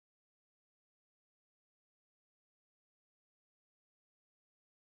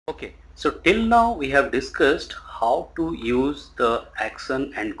Okay, so till now we have discussed how to use the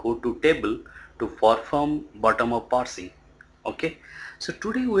action and go to table to perform bottom-up parsing. Okay, so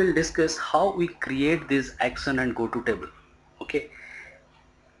today we will discuss how we create this action and go to table. Okay,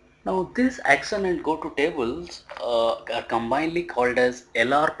 now this action and go to tables are combinedly called as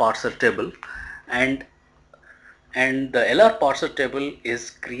LR parser table, and the LR parser table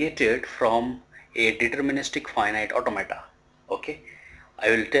is created from a deterministic finite automata. Okay, I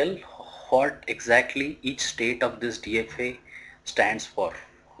will tell what exactly each state of this DFA stands for.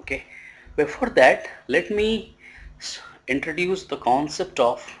 Okay, before that, let me introduce the concept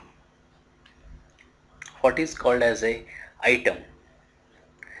of what is called as a item,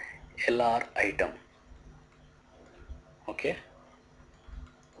 LR item. Okay,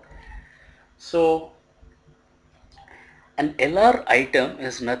 so an LR item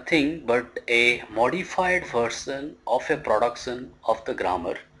is nothing but a modified version of a production of the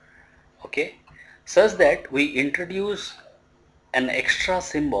grammar, okay, such that we introduce an extra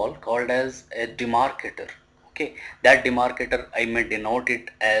symbol called as a demarcator. Okay, that demarcator I may denote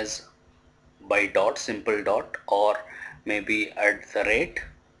it as by dot, simple dot, or maybe at the rate,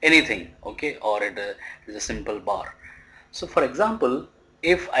 anything, okay, or at a simple bar. So for example,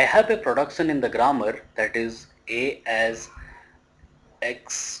 if I have a production in the grammar that is A as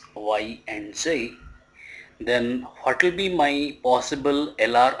X, Y and Z, then what will be my possible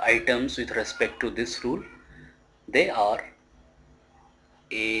LR items with respect to this rule? They are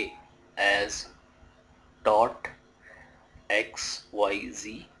A as dot X, Y,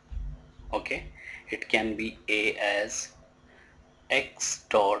 Z. Okay, it can be A as X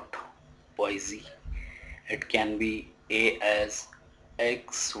dot Y, Z. It can be A as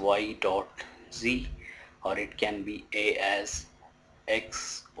X, Y dot Z, or it can be A as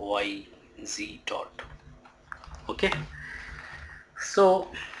X, Y, Z dot. Okay, so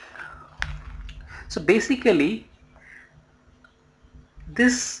basically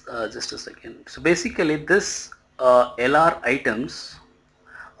this just a second. So basically this LR items,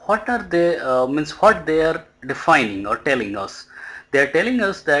 what are they means what they are defining or telling us? They are telling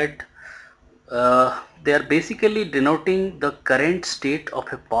us that they are basically denoting the current state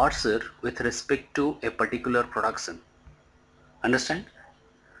of a parser with respect to a particular production. Understand?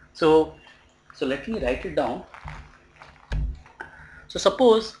 So let me write it down. So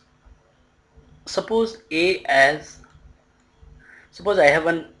suppose A as, suppose I have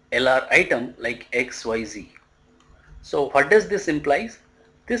an LR item like XYZ. So what does this implies?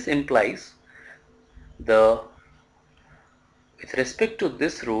 This implies the, with respect to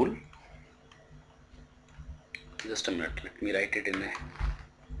this rule, just a minute, let me write it in a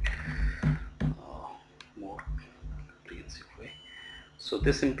more comprehensive way. So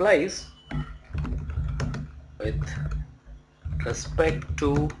this implies with respect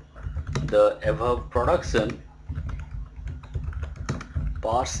to the above production,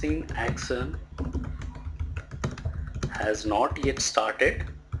 parsing action has not yet started,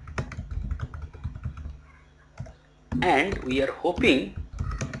 and we are hoping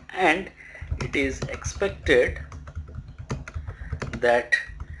and it is expected that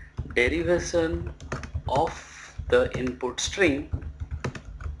derivation of the input string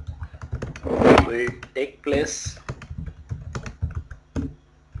will take place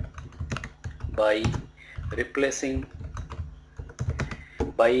by replacing,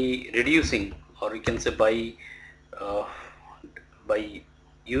 by reducing, or you can say uh, by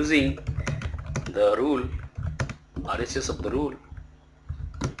using the rule, RHS of the rule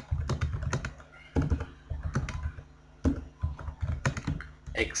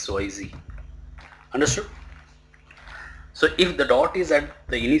XYZ. Understood? So if the dot is at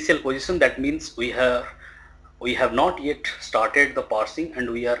the initial position, that means we have not yet started the parsing, and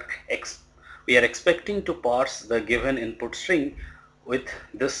we are expecting to parse the given input string with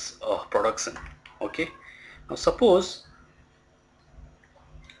this production. Okay, now suppose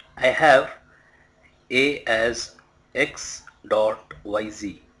I have A as X dot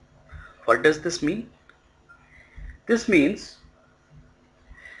YZ. What does this mean? This means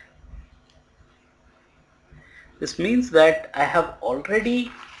that I have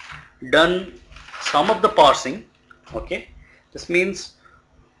already done some of the parsing. Okay, this means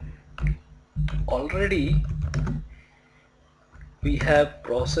already we have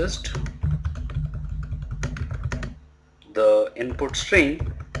processed the input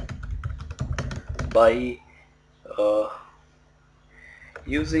string by uh,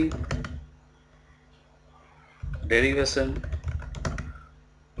 using derivation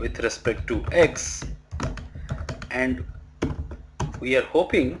with respect to X, and we are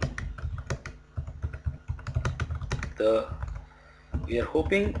hoping we are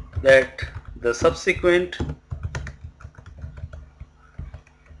hoping that the subsequent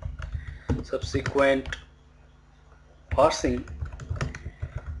parsing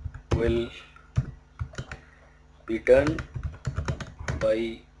will be done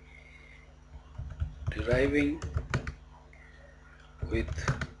by deriving with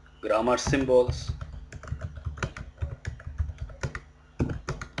grammar symbols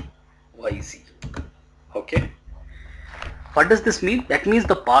YZ. Okay, what does this mean? That means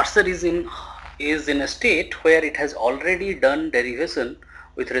the parser is in a state where it has already done derivation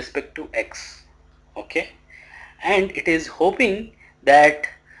with respect to x. Okay, and it is hoping that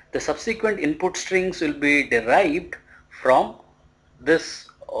the subsequent input strings will be derived from this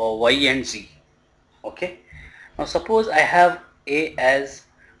y and z. Okay, now suppose I have a as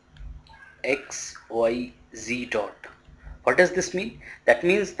x, y, z dot. What does this mean? That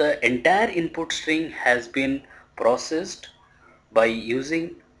means the entire input string has been processed by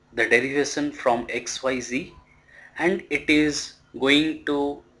using the derivation from x, y, z, and it is going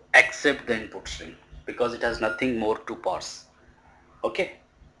to accept the input string because it has nothing more to parse. Okay,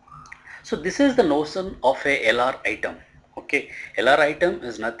 so this is the notion of a LR item. Okay, LR item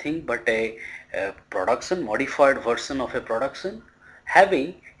is nothing but a production modified version of a production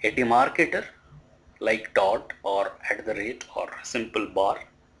having a demarcator like dot or at the rate or simple bar.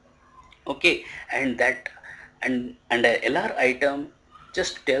 Okay, and that and a LR item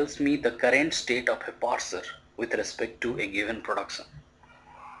just tells me the current state of a parser with respect to a given production.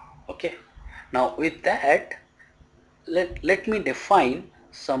 Okay, now with that, let me define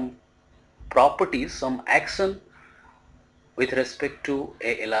some properties, some action with respect to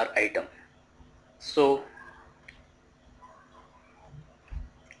a LR item. So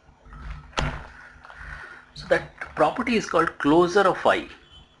that property is called closure of I.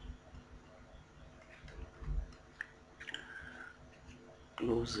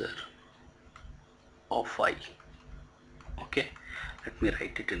 Closure of I. Okay, let me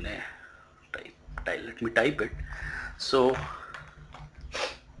write it in a let me type it. So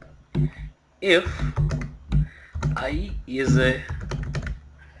if I is a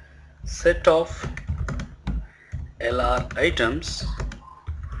set of LR items,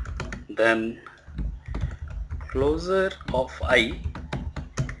 then closure of I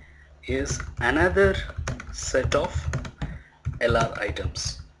is another set of LR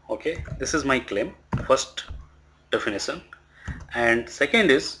items. Okay, this is my claim, first definition. And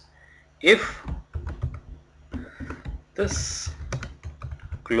second is, if this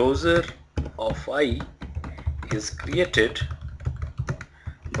closure of I is created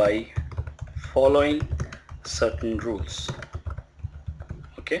by following certain rules.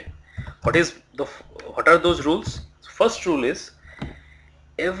 Okay, what are those rules? First rule is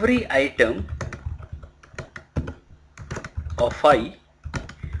every item of I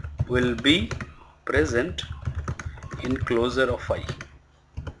will be present in closure of I.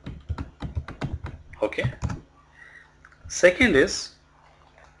 Okay, second is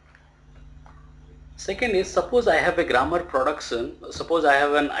suppose I have a grammar production, suppose I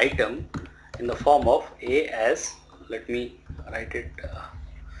have an item in the form of A as, let me write it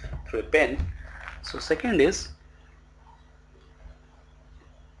through a pen. So second is,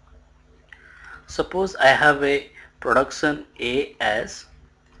 suppose I have a production A as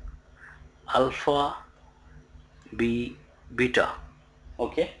alpha B beta.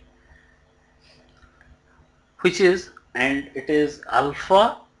 Okay, which is, and it is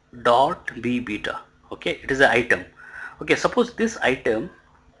alpha dot B beta. Okay, it is an item. Okay, suppose this item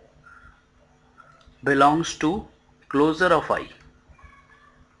belongs to closure of I.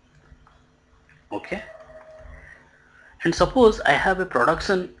 Okay, and suppose I have a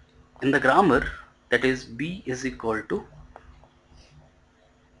production in the grammar that is B is equal to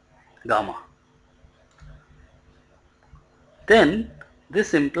gamma. Then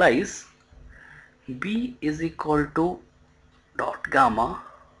this implies B is equal to dot gamma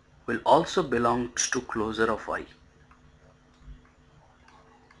will also belongs to closure of I.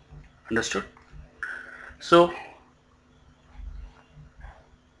 Understood? So